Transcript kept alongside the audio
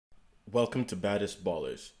Welcome to Baddest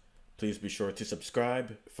Ballers. Please be sure to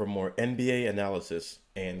subscribe for more NBA analysis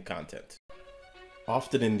and content.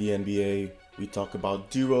 Often in the NBA, we talk about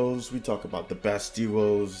duos, we talk about the best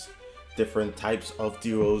duos, different types of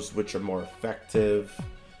duos which are more effective,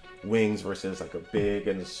 wings versus like a big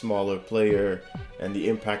and a smaller player, and the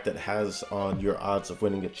impact that has on your odds of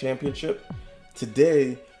winning a championship.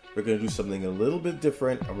 Today, we're going to do something a little bit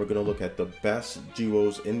different, and we're going to look at the best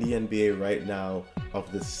duos in the NBA right now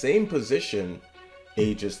of the same position,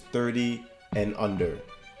 ages 30 and under,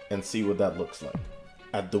 and see what that looks like.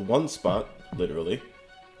 At the one spot, literally,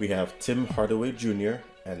 we have Tim Hardaway Jr.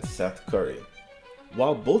 and Seth Curry.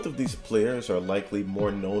 While both of these players are likely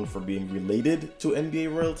more known for being related to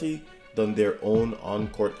NBA royalty than their own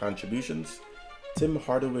on-court contributions, Tim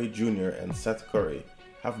Hardaway Jr. and Seth Curry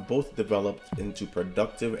have both developed into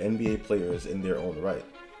productive NBA players in their own right.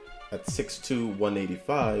 At 6'2",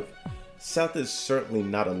 185, Seth is certainly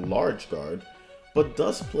not a large guard, but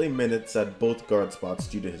does play minutes at both guard spots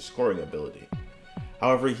due to his scoring ability.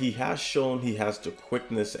 However, he has shown he has the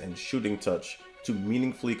quickness and shooting touch to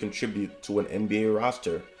meaningfully contribute to an NBA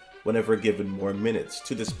roster whenever given more minutes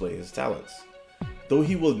to display his talents. Though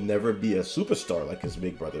he will never be a superstar like his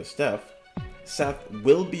big brother Steph, Seth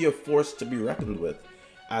will be a force to be reckoned with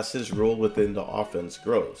as his role within the offense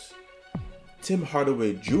grows. Tim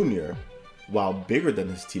Hardaway Jr., while bigger than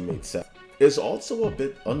his teammate Seth, is also a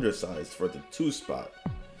bit undersized for the 2 spot.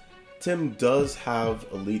 Tim does have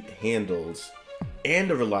elite handles and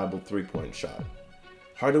a reliable 3-point shot.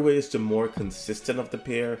 Hardaway is the more consistent of the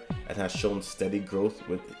pair and has shown steady growth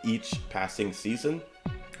with each passing season.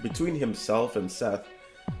 Between himself and Seth,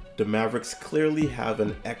 the Mavericks clearly have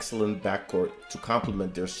an excellent backcourt to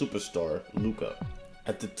complement their superstar, Luka.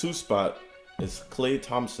 At the 2 spot is Klay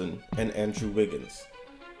Thompson and Andrew Wiggins.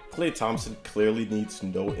 Klay Thompson clearly needs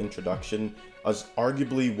no introduction as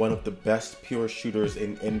arguably one of the best pure shooters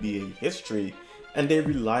in NBA history and a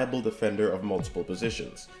reliable defender of multiple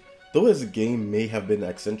positions. Though his game may have been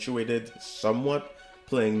accentuated somewhat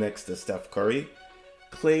playing next to Steph Curry,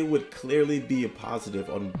 Klay would clearly be a positive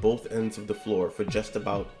on both ends of the floor for just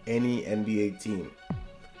about any NBA team.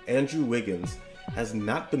 Andrew Wiggins has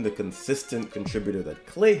not been the consistent contributor that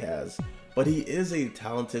Klay has, but he is a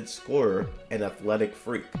talented scorer and athletic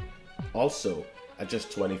freak. Also, at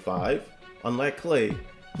just 25, unlike Klay,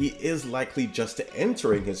 he is likely just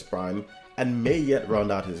entering his prime and may yet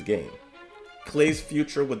round out his game. Klay's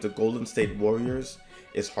future with the Golden State Warriors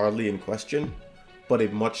is hardly in question, but a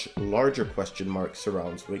much larger question mark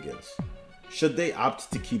surrounds Wiggins. Should they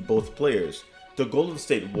opt to keep both players, the Golden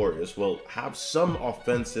State Warriors will have some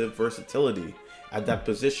offensive versatility at that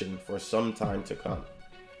position for some time to come.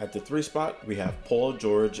 At the 3 spot, we have Paul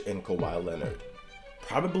George and Kawhi Leonard.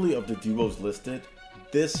 Probably of the duos listed,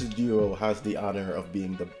 this duo has the honor of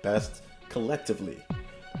being the best collectively,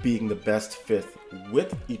 being the best fit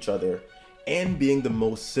with each other, and being the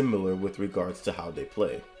most similar with regards to how they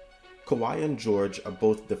play. Kawhi and George are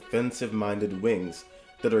both defensive-minded wings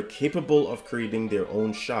that are capable of creating their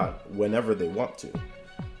own shot whenever they want to.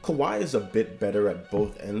 Kawhi is a bit better at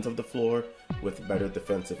both ends of the floor with better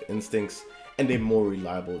defensive instincts and a more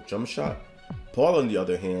reliable jump shot. Paul, on the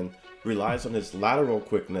other hand, relies on his lateral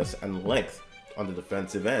quickness and length on the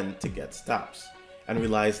defensive end to get stops, and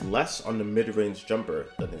relies less on the mid-range jumper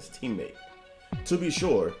than his teammate. To be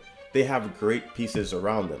sure, they have great pieces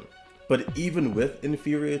around them, but even with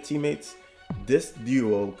inferior teammates, this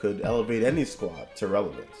duo could elevate any squad to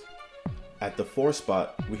relevance. At the 4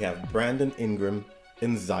 spot, we have Brandon Ingram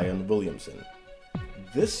and Zion Williamson.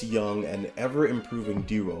 This young and ever-improving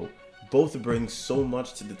duo both bring so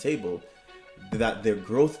much to the table that their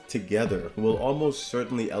growth together will almost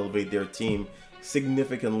certainly elevate their team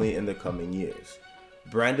significantly in the coming years.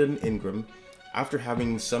 Brandon Ingram, after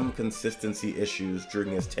having some consistency issues during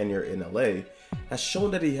his tenure in LA, has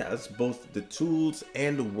shown that he has both the tools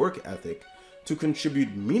and work ethic to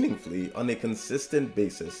contribute meaningfully on a consistent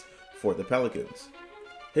basis for the Pelicans.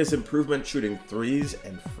 His improvement shooting threes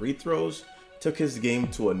and free throws took his game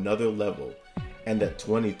to another level, and at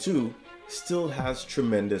 22, still has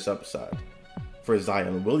tremendous upside. For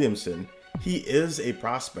Zion Williamson, he is a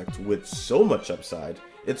prospect with so much upside,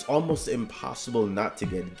 it's almost impossible not to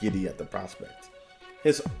get giddy at the prospect.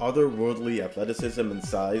 His otherworldly athleticism and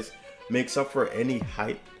size makes up for any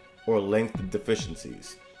height or length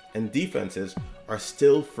deficiencies, and defenses are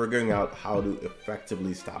still figuring out how to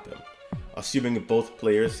effectively stop him. Assuming both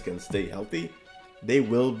players can stay healthy, they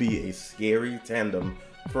will be a scary tandem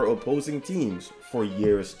for opposing teams for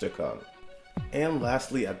years to come. And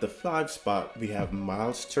lastly, at the 5 spot, we have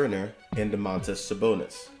Miles Turner and Domantas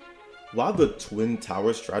Sabonis. While the twin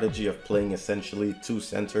tower strategy of playing essentially two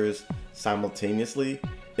centers simultaneously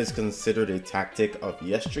is considered a tactic of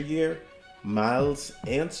yesteryear, Miles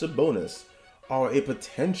and Sabonis are a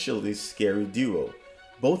potentially scary duo,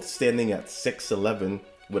 both standing at 6'11"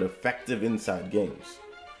 with effective inside games.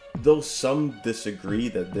 Though some disagree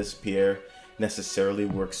that this pair necessarily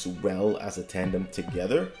works well as a tandem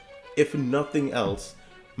together, if nothing else,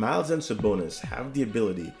 Miles and Sabonis have the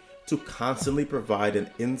ability to constantly provide an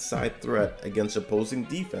inside threat against opposing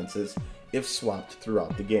defenses if swapped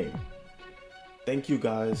throughout the game. Thank you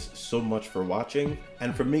guys so much for watching,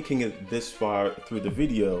 and for making it this far through the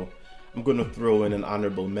video. I'm going to throw in an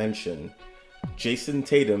honorable mention: Jason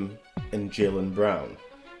Tatum and Jaylen Brown.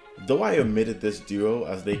 Though I omitted this duo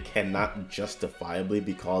as they cannot justifiably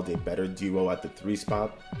be called a better duo at the 3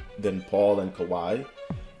 spot than Paul and Kawhi,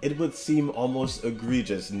 it would seem almost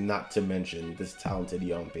egregious not to mention this talented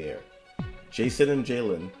young pair. Jason and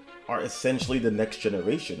Jaylen are essentially the next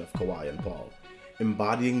generation of Kawhi and Paul,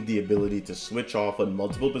 embodying the ability to switch off on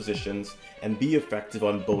multiple positions and be effective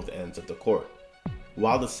on both ends of the court.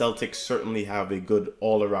 While the Celtics certainly have a good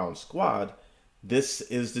all-around squad, this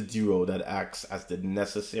is the duo that acts as the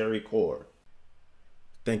necessary core.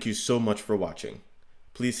 Thank you so much for watching.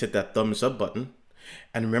 Please hit that thumbs up button,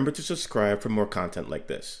 and remember to subscribe for more content like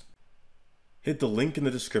this. Hit the link in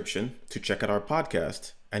the description to check out our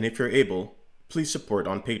podcast, and if you're able, please support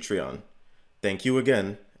on Patreon. Thank you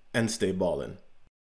again, and stay ballin'.